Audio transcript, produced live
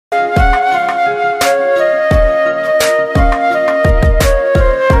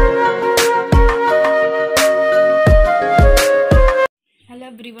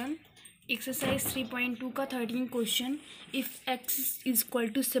Exercise 3.2 का 13 question, if x is equal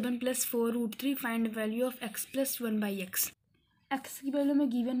to 7 + 4√3 find value of x + 1/x। x की value में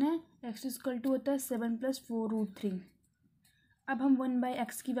given है, x equal to होता है 7 + 4√3। अब हम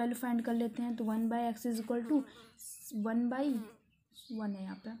 1/x की वैल्यू फाइंड कर लेते हैं। तो 1/x इज इक्वल टू 1/1 है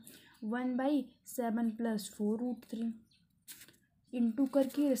यहाँ पे 1/7 + 4√3 इंटू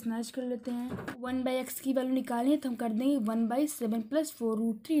करके रेशनलाइज कर लेते हैं। 1/x की वैल्यू निकालें तो हम कर देंगे 1/7 +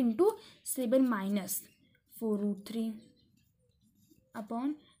 4√3 into 7 - 4√3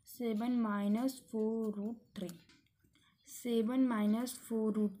 upon 7 - 4√3 7 -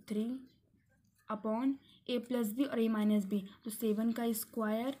 4√3 upon a + b और a - b। तो 7 का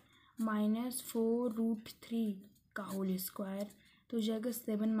स्क्वायर माइनस 4√3 का होल स्क्वायर, तो हो जाएगा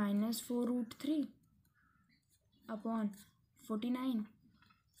 7 - 4√3 अपॉन 49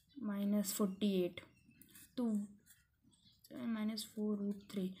 - 48। तो 7 -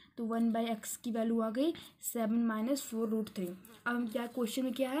 4√3, तो 1/x की वैल्यू आ गई 7 - 4√3। अब हम क्या, क्वेश्चन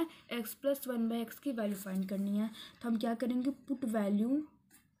में क्या है, x + 1/x की वैल्यू फाइंड करनी है। तो हम क्या करेंगे, put value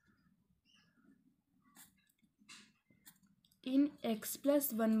in x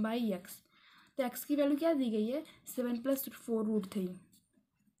 + 1/x। तो x की वैल्यू क्या दी गई है, 7 + 4√3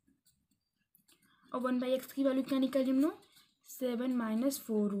 और 1/x की वैल्यू क्या निकाली हम लोग, 7 -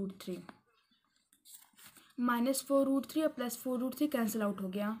 4√3। -4√3 और +4√3 कैंसिल आउट हो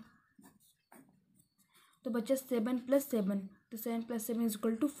गया, तो बचा 7 + 7। तो 7 + 7 इज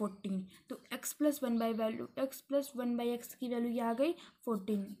इक्वल टू 14। तो x + 1/x की वैल्यू क्या आ गई,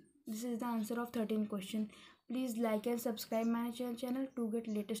 14। This is the answer of 13 question. Please like and subscribe my channel to get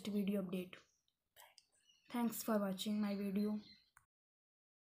latest video update. Thanks for watching my video.